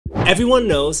Everyone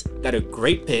knows that a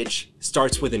great pitch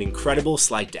starts with an incredible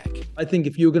slide deck. I think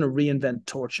if you're going to reinvent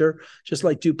torture, just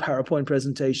like do PowerPoint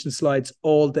presentation slides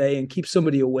all day and keep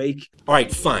somebody awake. All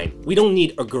right, fine. We don't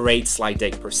need a great slide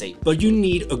deck per se, but you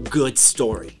need a good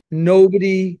story.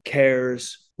 Nobody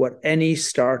cares what any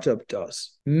startup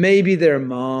does. Maybe their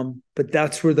mom, but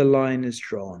that's where the line is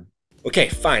drawn. Okay,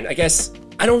 fine. I guess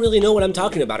I don't really know what I'm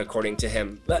talking about according to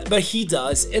him, but he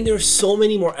does, and there are so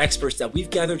many more experts that we've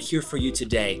gathered here for you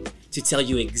today to tell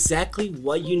you exactly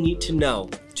what you need to know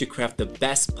to craft the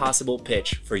best possible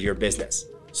pitch for your business.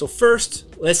 So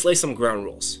first, let's lay some ground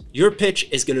rules. Your pitch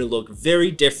is going to look very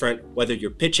different whether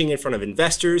you're pitching in front of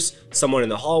investors, someone in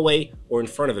the hallway, or in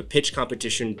front of a pitch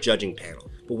competition judging panel.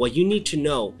 But what you need to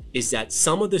know is that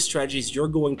some of the strategies you're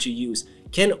going to use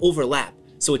can overlap.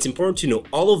 So it's important to know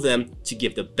all of them to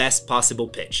give the best possible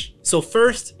pitch. So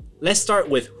first, let's start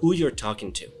with who you're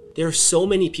talking to. There are so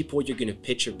many people you're going to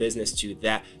pitch your business to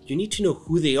that you need to know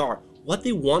who they are, what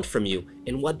they want from you,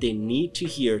 and what they need to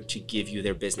hear to give you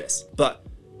their business. But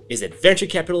is it venture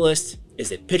capitalists?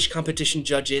 Is it pitch competition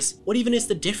judges? What even is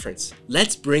the difference?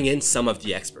 Let's bring in some of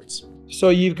the experts. So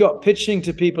you've got pitching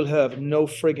to people who have no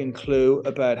friggin' clue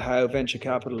about how venture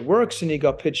capital works, and you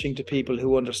got pitching to people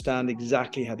who understand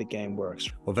exactly how the game works.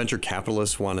 Well, venture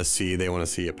capitalists want to see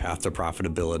a path to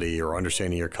profitability or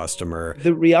understanding your customer.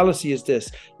 The reality is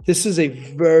this is a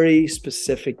very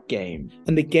specific game.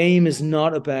 And the game is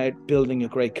not about building a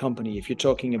great company if you're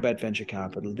talking about venture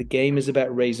capital. The game is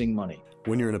about raising money.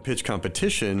 When you're in a pitch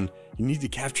competition, you need to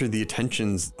capture the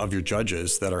attentions of your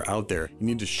judges that are out there. You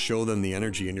need to show them the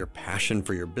energy and your passion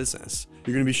for your business.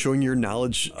 You're going to be showing your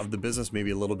knowledge of the business maybe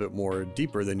a little bit more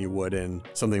deeper than you would in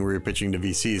something where you're pitching to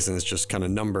VCs and it's just kind of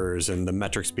numbers and the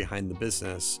metrics behind the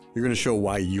business. You're going to show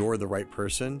why you're the right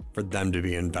person for them to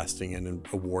be investing in and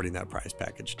awarding that prize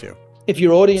package to. If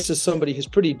your audience is somebody who's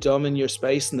pretty dumb in your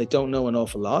space and they don't know an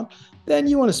awful lot, then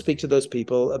you want to speak to those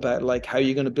people about like how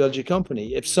you're going to build your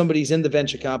company. If somebody's in the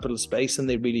venture capital space and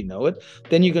they really know it,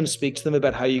 then you're going to speak to them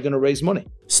about how you're going to raise money.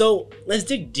 So let's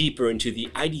dig deeper into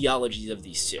the ideologies of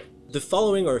these two. The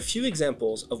following are a few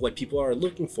examples of what people are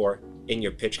looking for in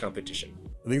your pitch competition.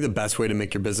 I think the best way to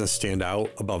make your business stand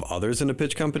out above others in a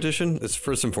pitch competition is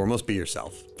first and foremost, be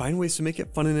yourself. Find ways to make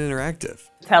it fun and interactive.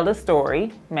 Tell a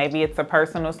story. Maybe it's a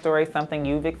personal story, something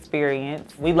you've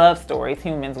experienced. We love stories,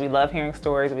 humans. We love hearing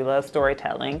stories. We love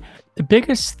storytelling. The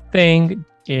biggest thing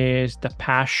is the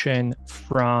passion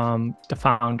from the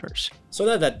founders. So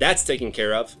now that that's taken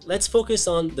care of, let's focus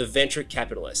on the venture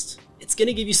capitalists. It's going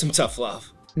to give you some tough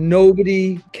love.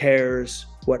 Nobody cares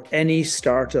what any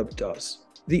startup does.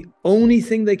 The only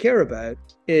thing they care about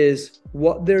is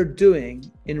what they're doing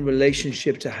in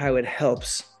relationship to how it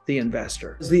helps the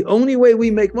investor. The only way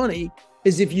we make money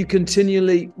is if you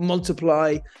continually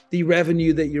multiply the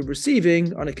revenue that you're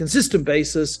receiving on a consistent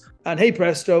basis. And hey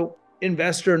presto,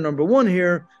 investor number one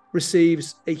here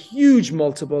receives a huge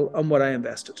multiple on what I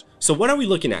invested. So what are we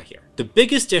looking at here? The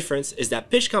biggest difference is that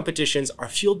pitch competitions are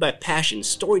fueled by passion,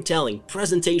 storytelling,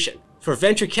 presentation. For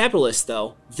venture capitalists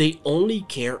though, they only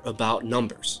care about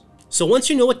numbers. So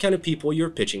once you know what kind of people you're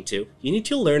pitching to, you need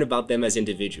to learn about them as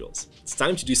individuals. It's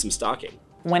time to do some stalking.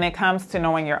 When it comes to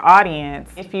knowing your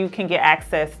audience, if you can get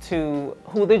access to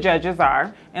who the judges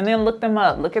are and then look them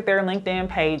up, look at their LinkedIn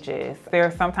pages. There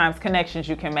are sometimes connections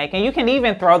you can make, and you can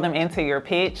even throw them into your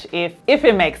pitch if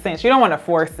it makes sense. You don't want to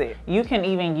force it. You can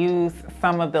even use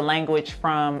some of the language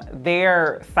from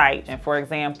their site. And for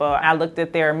example, I looked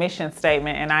at their mission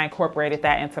statement and I incorporated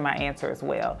that into my answer as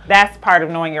well. That's part of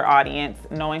knowing your audience,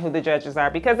 knowing who the judges are,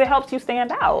 because it helps you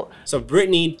stand out. So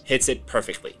Brittany hits it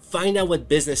perfectly. Find out what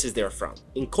businesses they're from.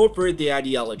 Incorporate the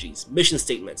ideologies, mission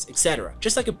statements, etc.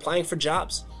 Just like applying for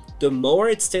jobs. The more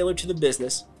it's tailored to the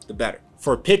business, the better.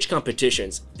 For pitch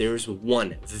competitions, there's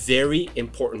one very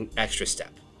important extra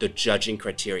step, the judging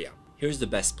criteria. Here's the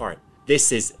best part.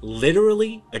 This is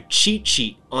literally a cheat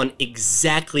sheet on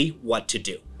exactly what to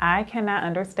do. I cannot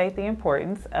understate the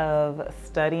importance of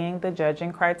studying the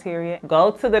judging criteria.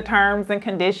 Go to the terms and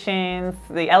conditions,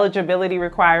 the eligibility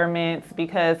requirements,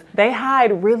 because they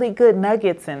hide really good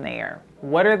nuggets in there.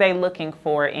 What are they looking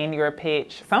for in your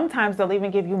pitch? Sometimes they'll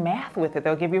even give you math with it.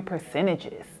 They'll give you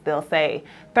percentages. They'll say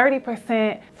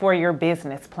 30% for your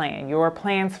business plan, your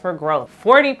plans for growth,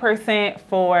 40%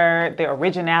 for the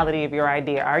originality of your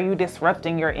idea. Are you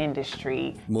disrupting your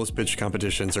industry? Most pitch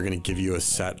competitions are going to give you a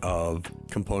set of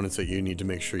components that you need to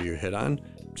make sure you hit on.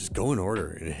 just go in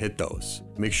order and hit those.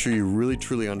 Make sure you really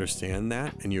truly understand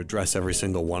that and you address every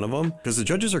single one of them, because the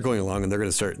judges are going along and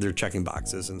they're checking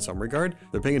boxes in some regard.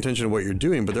 They're paying attention to what you're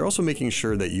doing, but they're also making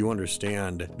sure that you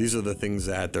understand these are the things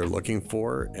that they're looking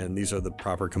for and these are the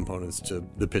proper components to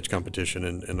the pitch competition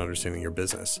and understanding your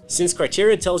business. Since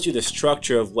criteria tells you the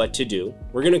structure of what to do,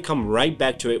 we're going to come right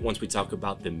back to it once we talk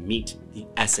about the meat, the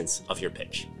essence of your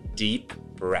pitch. Deep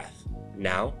breath.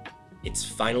 Now, it's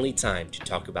finally time to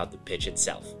talk about the pitch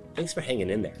itself. Thanks for hanging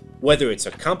in there. Whether it's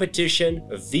a competition,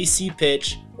 a VC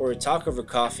pitch, or a talk over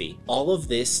coffee, all of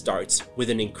this starts with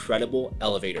an incredible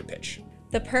elevator pitch.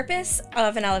 The purpose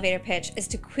of an elevator pitch is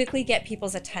to quickly get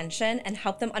people's attention and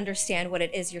help them understand what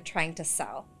it is you're trying to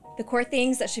sell. The core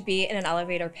things that should be in an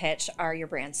elevator pitch are your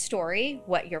brand story,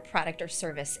 what your product or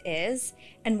service is,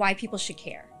 and why people should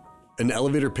care. An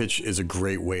elevator pitch is a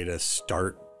great way to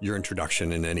start your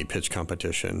introduction in any pitch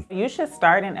competition. You should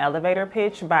start an elevator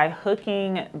pitch by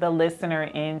hooking the listener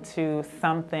into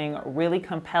something really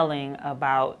compelling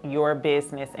about your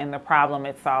business and the problem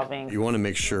it's solving. You want to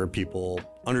make sure people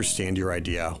understand your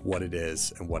idea, what it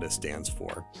is, and what it stands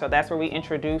for. So that's where we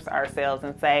introduce ourselves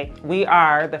and say, we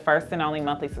are the first and only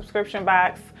monthly subscription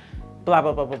box, blah,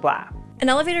 blah, blah, blah, blah. An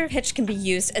elevator pitch can be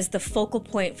used as the focal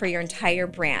point for your entire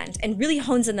brand and really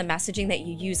hones in the messaging that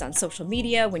you use on social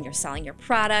media when you're selling your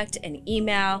product, in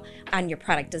email, on your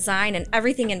product design, and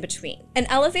everything in between. An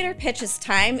elevator pitch's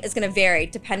time is going to vary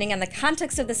depending on the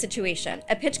context of the situation.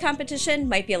 A pitch competition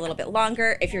might be a little bit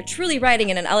longer. If you're truly riding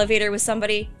in an elevator with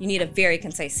somebody, you need a very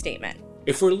concise statement.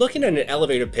 If we're looking at an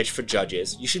elevator pitch for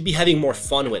judges, you should be having more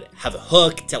fun with it. Have a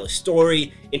hook, tell a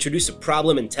story, introduce a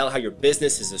problem and tell how your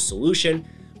business is a solution.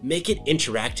 Make it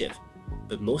interactive,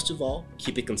 but most of all,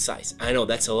 keep it concise. I know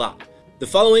that's a lot. The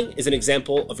following is an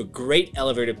example of a great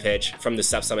elevator pitch from the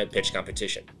SubSummit pitch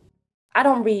competition. I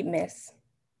don't read, miss.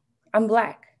 I'm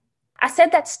Black. I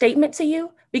said that statement to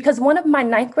you because one of my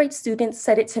 9th grade students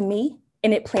said it to me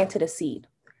and it planted a seed.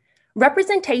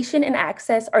 Representation and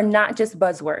access are not just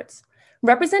buzzwords.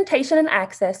 Representation and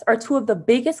access are two of the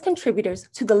biggest contributors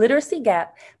to the literacy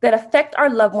gap that affect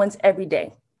our loved ones every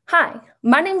day. Hi,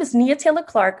 my name is Nia Taylor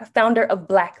Clark, founder of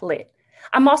Black Lit.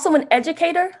 I'm also an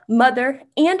educator, mother,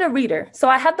 and a reader, so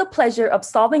I have the pleasure of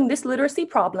solving this literacy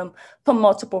problem from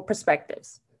multiple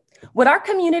perspectives. What our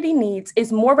community needs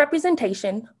is more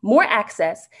representation, more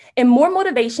access, and more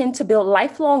motivation to build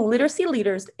lifelong literacy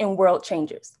leaders and world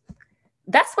changers.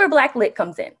 That's where Black Lit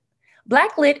comes in.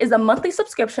 Black Lit is a monthly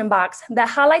subscription box that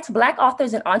highlights Black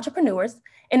authors and entrepreneurs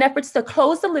in efforts to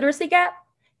close the literacy gap,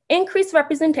 increase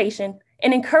representation,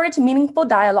 and encourage meaningful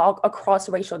dialogue across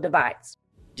racial divides.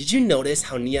 Did you notice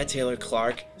how Nia Taylor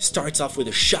Clark starts off with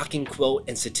a shocking quote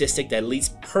and statistic that leads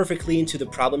perfectly into the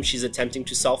problem she's attempting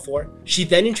to solve for? She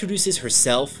then introduces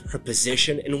herself, her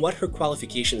position, and what her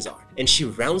qualifications are. And she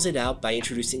rounds it out by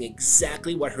introducing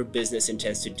exactly what her business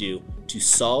intends to do to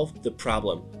solve the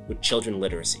problem with children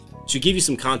literacy. To give you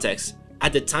some context,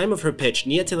 at the time of her pitch,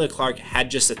 Nia Taylor Clark had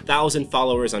just 1,000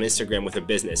 followers on Instagram with her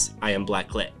business, I Am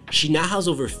Black Lit. She now has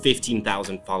over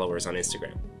 15,000 followers on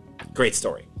Instagram. Great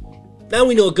story. Now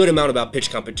we know a good amount about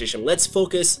pitch competition. Let's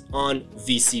focus on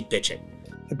VC pitching.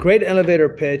 A great elevator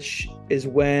pitch is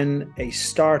when a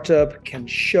startup can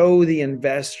show the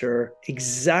investor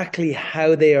exactly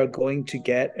how they are going to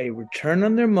get a return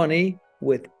on their money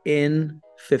within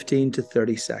 15 to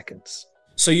 30 seconds.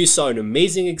 So you saw an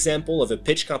amazing example of a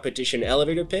pitch competition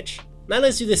elevator pitch. Now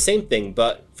let's do the same thing,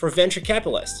 but for venture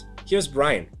capitalists. Here's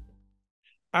Brian.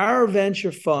 Our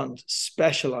venture funds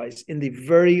specialize in the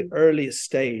very earliest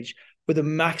stage where the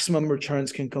maximum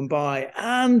returns can come by,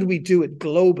 and we do it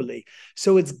globally.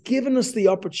 So it's given us the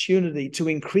opportunity to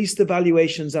increase the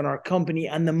valuations on our company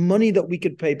and the money that we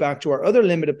could pay back to our other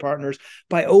limited partners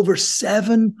by over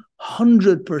 700%.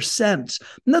 And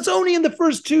that's only in the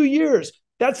first 2 years.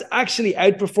 That's actually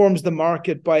outperforms the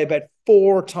market by about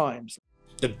 4 times.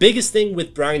 The biggest thing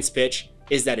with Brian's pitch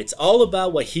is that it's all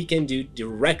about what he can do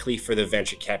directly for the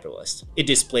venture capitalist. It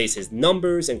displays his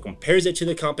numbers and compares it to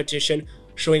the competition,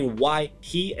 showing why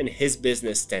he and his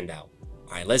business stand out.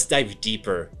 All right, let's dive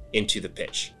deeper into the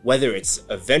pitch. Whether it's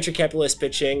a venture capitalist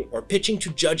pitching or pitching to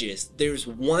judges, there's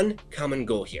one common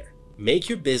goal here. Make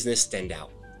your business stand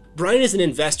out. Brian is an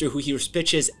investor who hears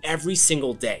pitches every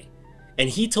single day. And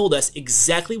he told us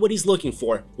exactly what he's looking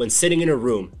for when sitting in a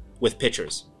room with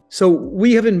pitchers. So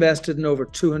we have invested in over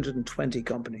 220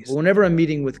 companies. Whenever I'm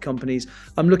meeting with companies,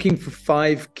 I'm looking for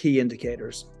 5 key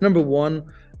indicators. Number 1,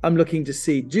 I'm looking to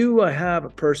see, do I have a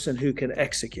person who can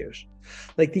execute?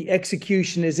 Like the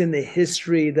execution is in the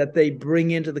history that they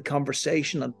bring into the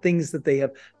conversation on things that they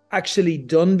have actually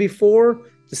done before.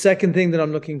 The second thing that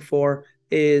I'm looking for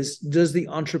is, does the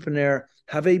entrepreneur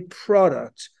have a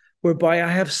product whereby I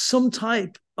have some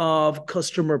type of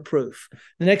customer proof.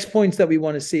 The next points that we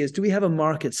want to see is, do we have a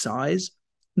market size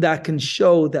that can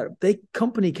show that the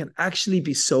company can actually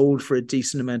be sold for a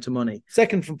decent amount of money?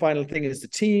 Second and final thing is the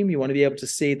team. You want to be able to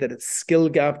see that it's skill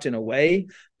gapped in a way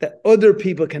that other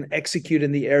people can execute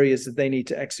in the areas that they need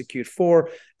to execute for.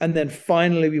 And then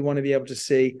finally, we want to be able to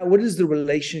see, what is the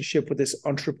relationship with this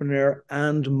entrepreneur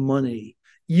and money?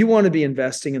 You want to be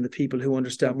investing in the people who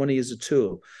understand money as a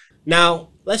tool.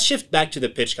 Now, let's shift back to the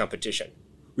pitch competition.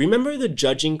 Remember the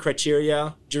judging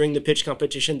criteria during the pitch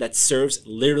competition that serves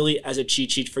literally as a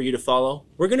cheat sheet for you to follow?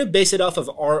 We're going to base it off of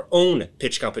our own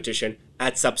pitch competition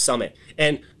at SubSummit.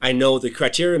 And I know the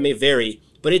criteria may vary,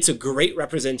 but it's a great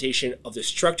representation of the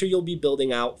structure you'll be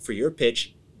building out for your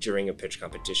pitch during a pitch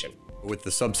competition. With the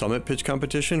SubSummit pitch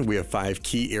competition, we have 5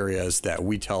 key areas that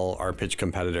we tell our pitch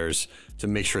competitors to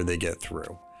make sure they get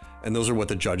through. And those are what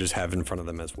the judges have in front of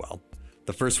them as well.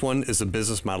 The first one is a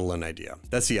business model and idea.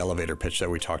 That's the elevator pitch that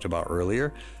we talked about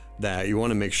earlier, that you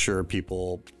want to make sure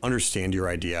people understand your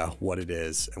idea, what it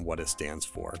is, and what it stands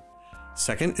for.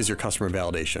 Second is your customer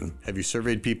validation. Have you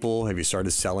surveyed people? Have you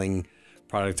started selling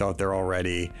product out there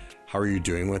already? How are you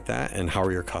doing with that? And how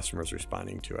are your customers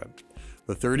responding to it?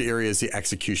 The third area is the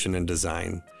execution and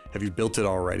design. Have you built it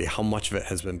already? How much of it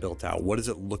has been built out? What does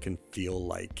it look and feel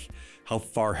like? How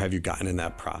far have you gotten in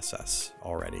that process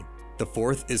already? The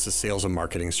fourth is the sales and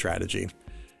marketing strategy.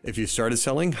 If you started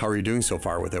selling, how are you doing so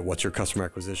far with it? What's your customer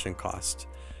acquisition cost?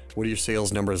 What do your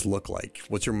sales numbers look like?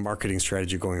 What's your marketing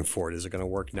strategy going forward? Is it going to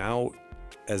work now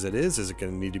as it is? Is it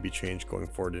going to need to be changed going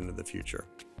forward into the future?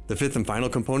 The fifth and final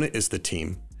component is the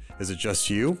team. Is it just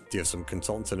you? Do you have some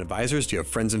consultants and advisors? Do you have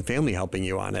friends and family helping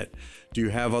you on it? Do you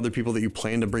have other people that you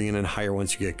plan to bring in and hire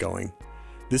once you get going?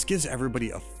 This gives everybody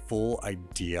a full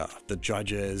idea, the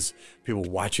judges, people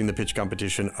watching the pitch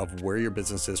competition, of where your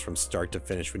business is from start to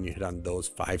finish when you hit on those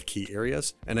 5 key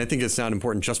areas. And I think it's not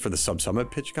important just for the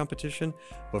SubSummit pitch competition,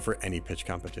 but for any pitch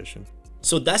competition.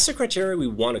 So that's the criteria we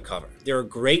want to cover. There are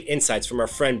great insights from our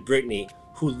friend Brittany,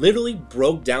 who literally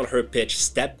broke down her pitch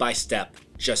step by step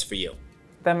just for you.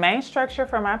 The main structure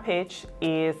for my pitch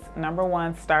is, number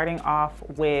one, starting off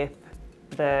with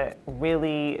the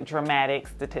really dramatic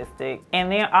statistic, and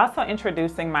then also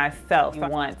introducing myself. I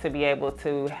want to be able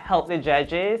to help the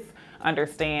judges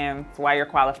understand why you're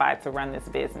qualified to run this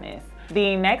business.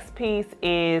 The next piece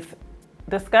is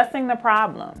discussing the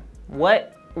problem.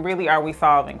 What really are we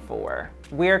solving for?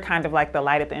 We're kind of like the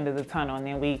light at the end of the tunnel, and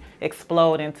then we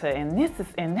explode into,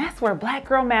 and that's where Black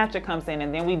Girl Magic comes in,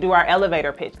 and then we do our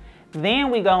elevator pitch. Then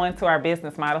we go into our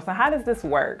business model. So how does this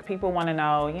work? People want to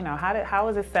know, how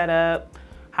is it set up?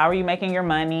 How are you making your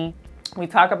money? We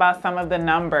talk about some of the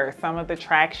numbers, some of the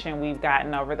traction we've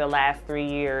gotten over the last 3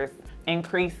 years.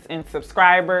 Increase in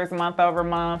subscribers month over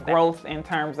month, growth in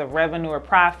terms of revenue or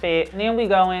profit. And then we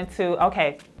go into,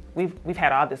 okay, we've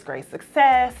had all this great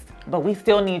success, but we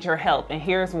still need your help, and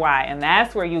here's why. And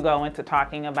that's where you go into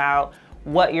talking about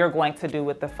what you're going to do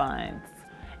with the funds.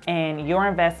 And your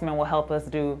investment will help us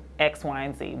do X, Y,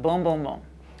 and Z. Boom, boom, boom.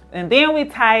 And then we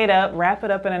tie it up, wrap it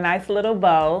up in a nice little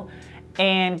bow,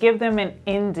 and give them an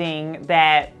ending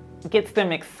that gets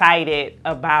them excited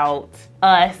about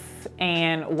us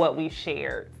and what we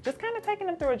shared. Just kind of taking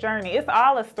them through a journey. It's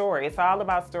all a story. It's all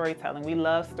about storytelling. We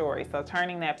love stories. So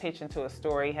turning that pitch into a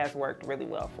story has worked really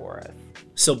well for us.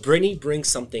 So Brittany brings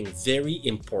something very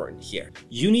important here.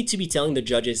 You need to be telling the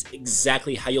judges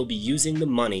exactly how you'll be using the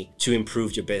money to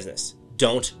improve your business.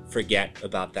 Don't forget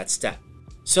about that step.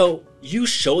 So you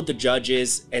showed the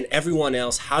judges and everyone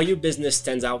else how your business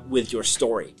stands out with your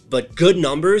story, but good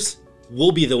numbers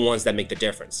will be the ones that make the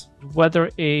difference. Whether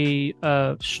a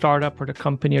startup or the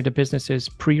company or the business is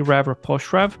pre-rev or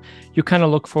post-rev, you kind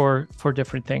of look for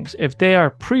different things. If they are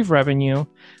pre-revenue,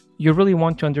 you really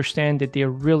want to understand that they're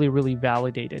really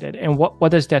validated it. And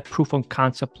what does that proof of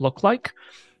concept look like?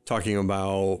 Talking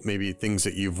about maybe things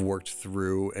that you've worked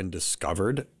through and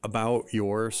discovered about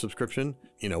your subscription,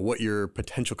 what your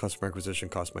potential customer acquisition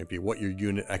cost might be, what your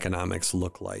unit economics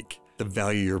look like, the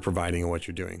value you're providing and what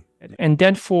you're doing. And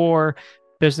then for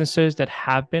businesses that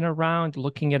have been around,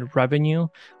 looking at revenue,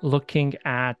 looking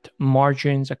at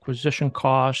margins, acquisition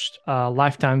cost,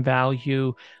 lifetime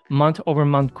value,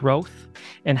 month-over-month growth,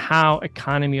 and how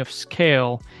economy of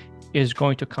scale is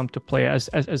going to come to play as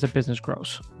a business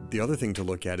grows. The other thing to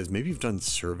look at is maybe you've done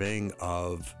surveying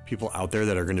of people out there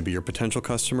that are going to be your potential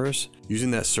customers,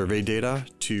 using that survey data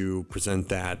to present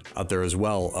that out there as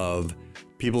well, of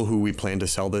people who we plan to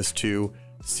sell this to,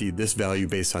 see this value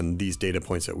based on these data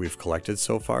points that we've collected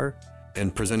so far.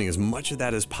 and presenting as much of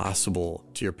that as possible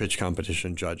to your pitch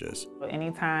competition judges.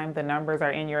 Anytime the numbers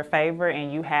are in your favor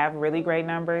and you have really great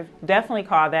numbers, definitely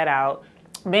call that out.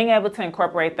 Being able to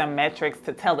incorporate the metrics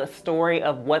to tell the story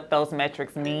of what those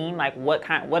metrics mean, like what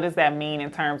does that mean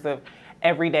in terms of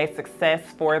everyday success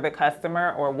for the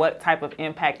customer, or what type of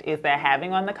impact is that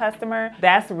having on the customer?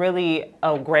 That's really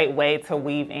a great way to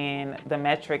weave in the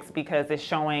metrics, because it's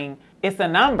showing, it's a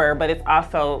number, but it's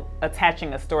also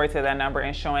attaching a story to that number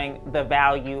and showing the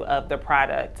value of the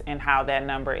product and how that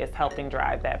number is helping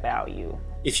drive that value.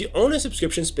 If you own a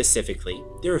subscription specifically,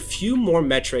 there are a few more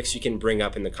metrics you can bring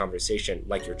up in the conversation,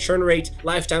 like your churn rate,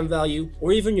 lifetime value,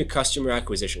 or even your customer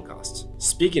acquisition costs.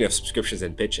 Speaking of subscriptions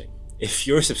and pitching, if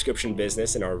you're a subscription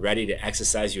business and are ready to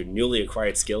exercise your newly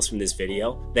acquired skills from this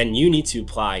video, then you need to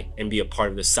apply and be a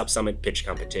part of the SubSummit pitch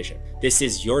competition. This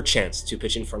is your chance to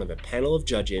pitch in front of a panel of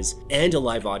judges and a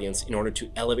live audience in order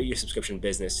to elevate your subscription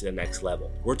business to the next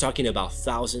level. We're talking about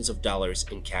thousands of dollars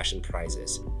in cash and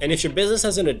prizes. And if your business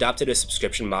hasn't adopted a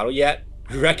subscription model yet,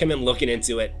 we recommend looking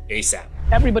into it ASAP.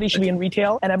 Everybody should be in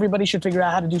retail, and everybody should figure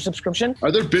out how to do subscription.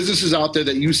 Are there businesses out there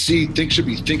that you think should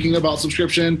be thinking about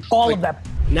subscription? All of them.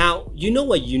 Now, you know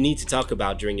what you need to talk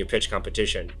about during your pitch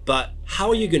competition, but how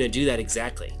are you going to do that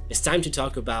exactly? It's time to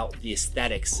talk about the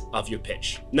aesthetics of your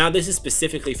pitch. Now, this is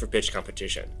specifically for pitch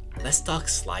competition. Let's talk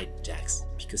slide decks,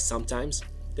 because sometimes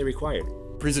they're required.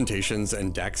 Presentations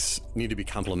and decks need to be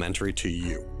complementary to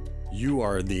you. You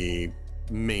are the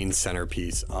main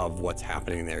centerpiece of what's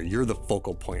happening there. You're the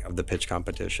focal point of the pitch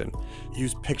competition.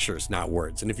 Use pictures, not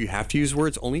words. And if you have to use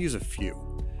words, only use a few.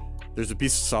 There's a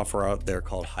piece of software out there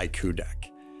called Haiku Deck,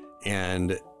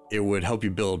 and it would help you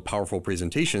build powerful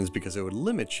presentations because it would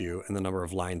limit you in the number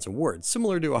of lines and words,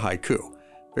 similar to a haiku.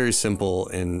 Very simple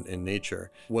in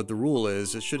nature. What the rule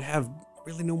is, it should have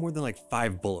really no more than like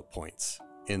 5 bullet points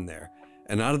in there.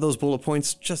 And out of those bullet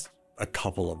points, just a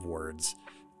couple of words.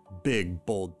 Big,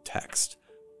 bold text.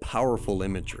 Powerful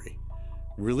imagery.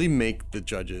 Really make the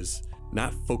judges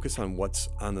not focus on what's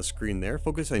on the screen there,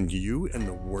 focus on you and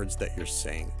the words that you're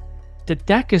saying. The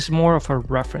deck is more of a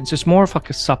reference. It's more of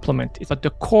like a supplement. But the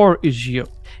core is you.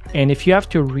 And if you have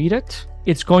to read it,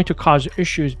 it's going to cause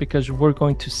issues because we're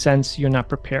going to sense you're not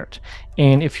prepared.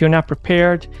 And if you're not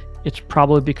prepared, it's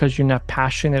probably because you're not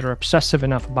passionate or obsessive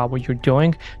enough about what you're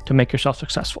doing to make yourself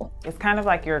successful. It's kind of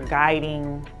like your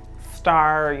guiding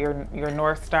star, your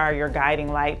North Star, your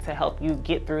guiding light to help you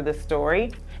get through the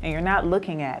story. And you're not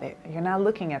looking at it. You're not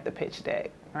looking at the pitch deck,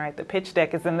 right? The pitch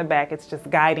deck is in the back. It's just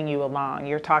guiding you along.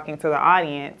 You're talking to the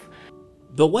audience.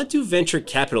 But what do venture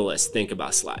capitalists think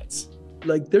about slides?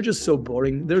 Like, they're just so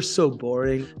boring. They're so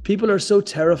boring. People are so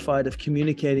terrified of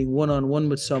communicating one-on-one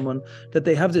with someone that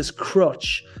they have this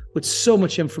crutch with so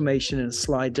much information in a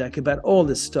slide deck about all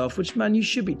this stuff, which, man, you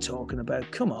should be talking about.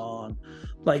 Come on.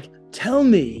 Like, tell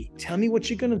me what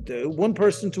you're going to do. One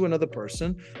person to another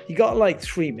person. You got like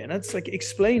 3 minutes. Like,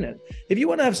 explain it. If you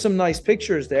want to have some nice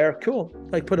pictures there, cool.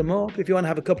 Like, put them up. If you want to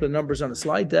have a couple of numbers on a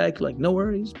slide deck, like, no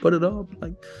worries, put it up.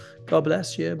 Like, God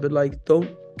bless you. But like, don't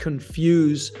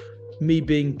confuse me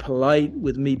being polite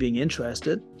with me being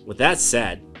interested. With that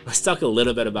said, let's talk a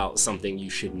little bit about something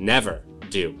you should never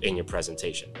do in your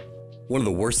presentation. One of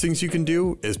the worst things you can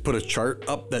do is put a chart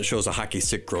up that shows a hockey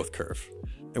stick growth curve.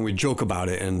 And we joke about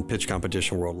it in pitch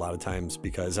competition world a lot of times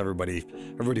because everybody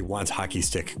wants hockey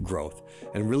stick growth.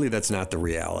 And really, that's not the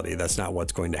reality. That's not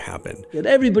what's going to happen. Yet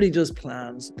everybody does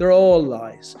plans. They're all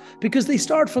lies because they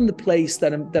start from the place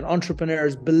that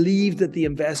entrepreneurs believe that the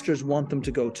investors want them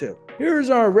to go to. Here's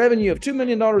our revenue of $2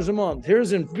 million a month.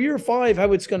 Here's in year 5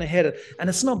 how it's going to hit it. And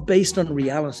it's not based on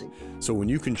reality. So when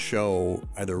you can show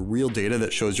either real data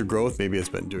that shows your growth, maybe it's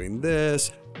been doing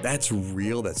this, that's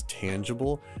real, that's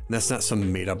tangible, and that's not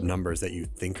some made up numbers that you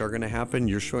think are going to happen.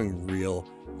 You're showing real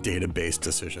data-based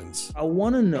decisions. I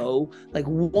want to know like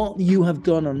what you have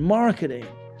done on marketing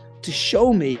to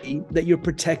show me that you're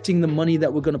protecting the money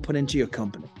that we're going to put into your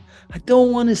company. I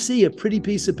don't want to see a pretty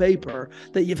piece of paper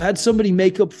that you've had somebody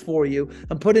make up for you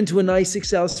and put into a nice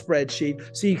Excel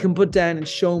spreadsheet so you can put down and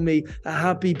show me a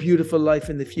happy, beautiful life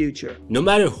in the future. No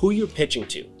matter who you're pitching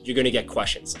to, you're going to get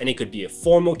questions, and it could be a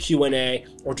formal Q&A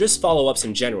or just follow-ups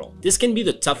in general. This can be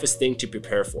the toughest thing to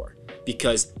prepare for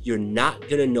because you're not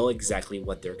going to know exactly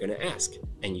what they're going to ask,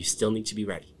 and you still need to be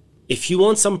ready. If you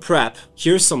want some prep,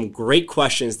 here's some great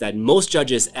questions that most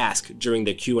judges ask during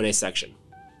the Q&A section.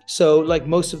 So like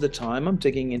most of the time, I'm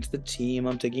digging into the team,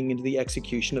 I'm digging into the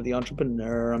execution of the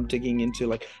entrepreneur, I'm digging into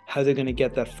like how they're going to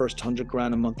get that first 100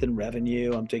 grand a month in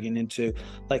revenue. I'm digging into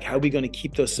like how we're going to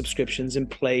keep those subscriptions in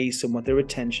place and what their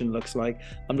retention looks like.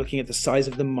 I'm looking at the size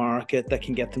of the market that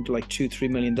can get them to like $2-3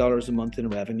 million a month in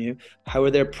revenue. How are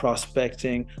they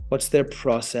prospecting? What's their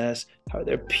process? How are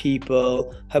their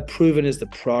people? How proven is the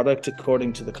product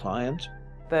according to the client?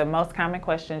 The most common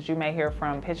questions you may hear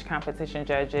from pitch competition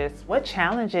judges: what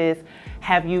challenges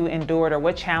have you endured, or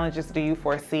what challenges do you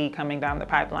foresee coming down the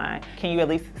pipeline? Can you at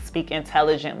least speak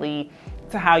intelligently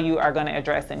to how you are going to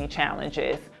address any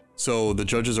challenges? So the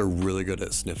judges are really good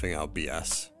at sniffing out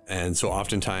BS. And so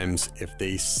oftentimes if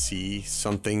they see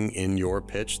something in your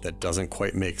pitch that doesn't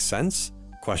quite make sense,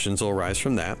 questions will arise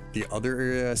from that. The other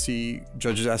area I see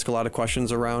judges ask a lot of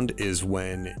questions around is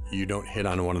when you don't hit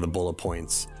on one of the bullet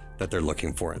points that they're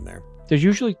looking for in there. There's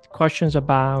usually questions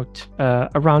about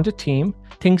around the team.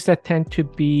 Things that tend to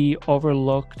be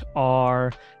overlooked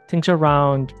are things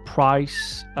around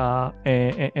price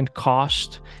and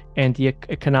cost, and the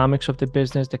economics of the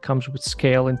business that comes with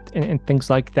scale and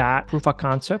things like that. Proof of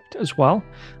concept as well,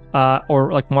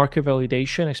 or like market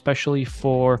validation, especially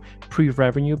for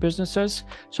pre-revenue businesses.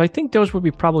 So I think those would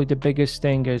be probably the biggest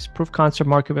thing: is proof of concept,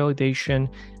 market validation,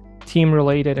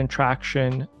 team-related and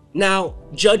traction. Now,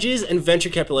 judges and venture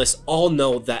capitalists all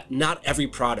know that not every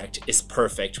product is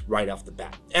perfect right off the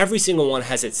bat. Every single one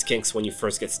has its kinks when you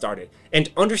first get started, and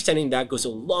understanding that goes a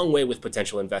long way with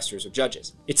potential investors or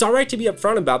judges. It's alright to be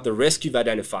upfront about the risk you've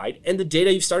identified and the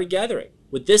data you've started gathering.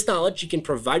 With this knowledge, you can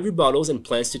provide rebuttals and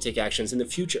plans to take actions in the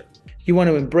future. You want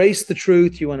to embrace the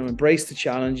truth, you want to embrace the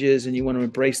challenges, and you want to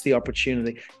embrace the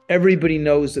opportunity. Everybody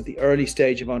knows that the early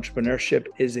stage of entrepreneurship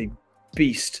is a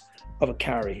beast of a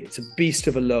carry. It's a beast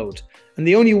of a load. And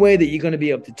the only way that you're going to be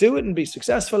able to do it and be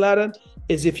successful at it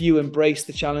is if you embrace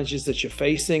the challenges that you're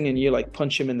facing and you like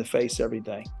punch them in the face every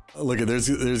day. Look, there's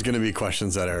going to be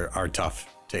questions that are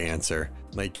tough to answer.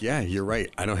 Like, yeah, you're right.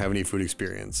 I don't have any food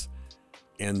experience,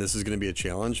 and this is going to be a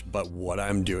challenge. But what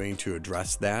I'm doing to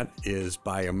address that is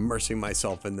by immersing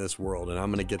myself in this world, and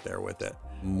I'm going to get there with it.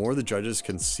 The more the judges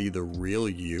can see the real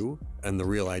you and the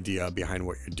real idea behind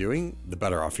what you're doing, the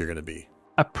better off you're going to be.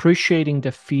 Appreciating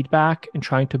the feedback and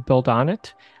trying to build on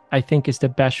it, I think, is the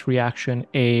best reaction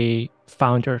a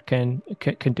founder can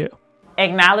do.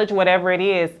 Acknowledge whatever it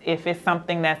is. If it's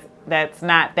something that's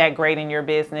not that great in your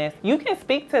business, you can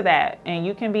speak to that and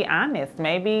you can be honest.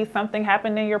 Maybe something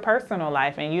happened in your personal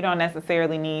life and you don't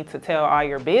necessarily need to tell all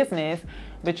your business,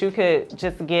 but you could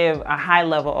just give a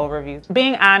high-level overview.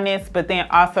 Being honest, but then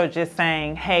also just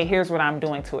saying, hey, here's what I'm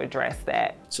doing to address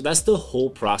that. So that's the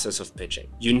whole process of pitching.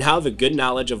 You now have a good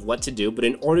knowledge of what to do, but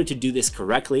in order to do this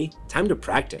correctly, time to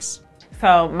practice.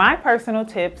 So my personal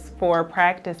tips for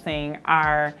practicing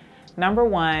are, number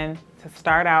one, to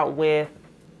start out with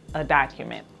a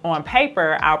document. On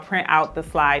paper, I'll print out the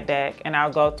slide deck and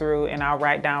I'll go through and I'll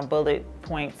write down bullet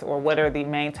points or what are the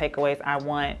main takeaways I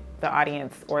want the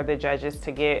audience or the judges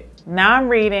to get. Now I'm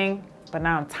reading, but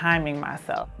now I'm timing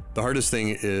myself. The hardest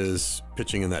thing is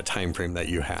pitching in that time frame that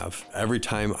you have. Every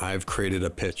time I've created a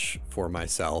pitch for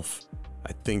myself,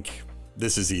 I think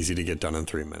this is easy to get done in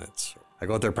 3 minutes. I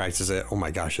go out there, practice it. Oh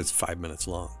my gosh, it's 5 minutes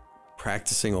long.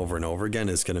 Practicing over and over again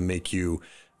is going to make you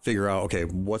figure out, okay,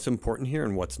 what's important here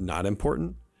and what's not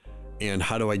important, and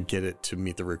how do I get it to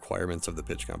meet the requirements of the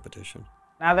pitch competition.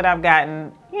 Now that I've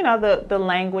gotten, the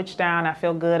language down, I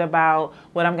feel good about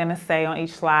what I'm gonna say on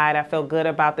each slide. I feel good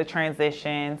about the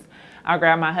transitions. I'll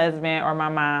grab my husband or my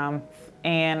mom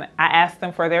and I ask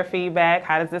them for their feedback.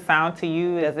 How does it sound to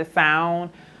you? Does it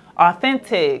sound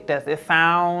authentic? Does it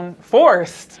sound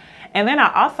forced? And then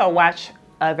I also watch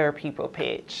other people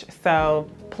pitch. So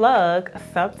plug,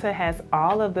 SubSummit has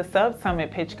all of the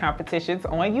SubSummit pitch competitions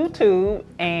on YouTube,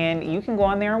 and you can go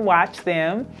on there and watch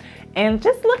them and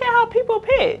just look at how people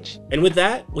pitch. And with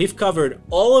that, we've covered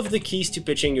all of the keys to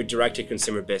pitching your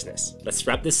direct-to-consumer business. Let's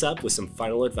wrap this up with some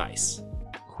final advice.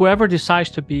 Whoever decides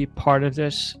to be part of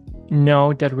this,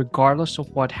 know that regardless of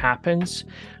what happens,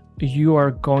 you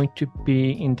are going to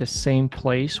be in the same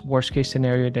place, worst case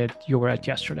scenario, that you were at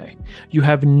yesterday. You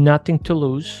have nothing to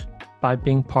lose by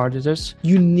being part of this.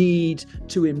 You need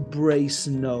to embrace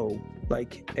no,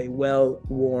 like a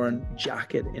well-worn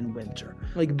jacket in winter.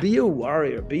 Like, be a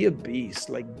warrior, be a beast,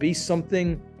 like be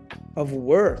something of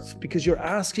worth, because you're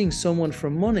asking someone for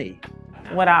money.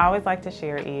 What I always like to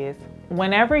share is,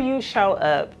 whenever you show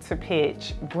up to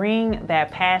pitch, bring that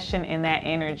passion and that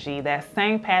energy, that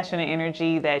same passion and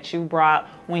energy that you brought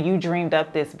when you dreamed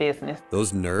up this business.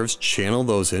 Those nerves, channel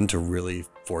those into really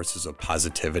forces of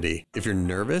positivity. If you're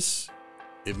nervous,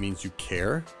 it means you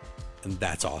care, and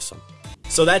that's awesome.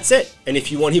 So that's it. And if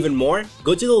you want even more,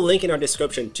 go to the link in our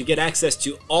description to get access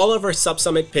to all of our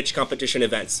SubSummit pitch competition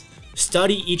events.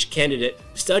 Study each candidate,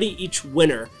 study each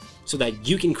winner, so that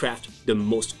you can craft the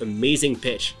most amazing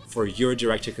pitch for your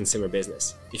direct-to-consumer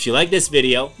business. If you like this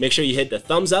video, make sure you hit the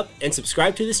thumbs up and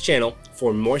subscribe to this channel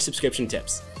for more subscription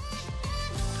tips.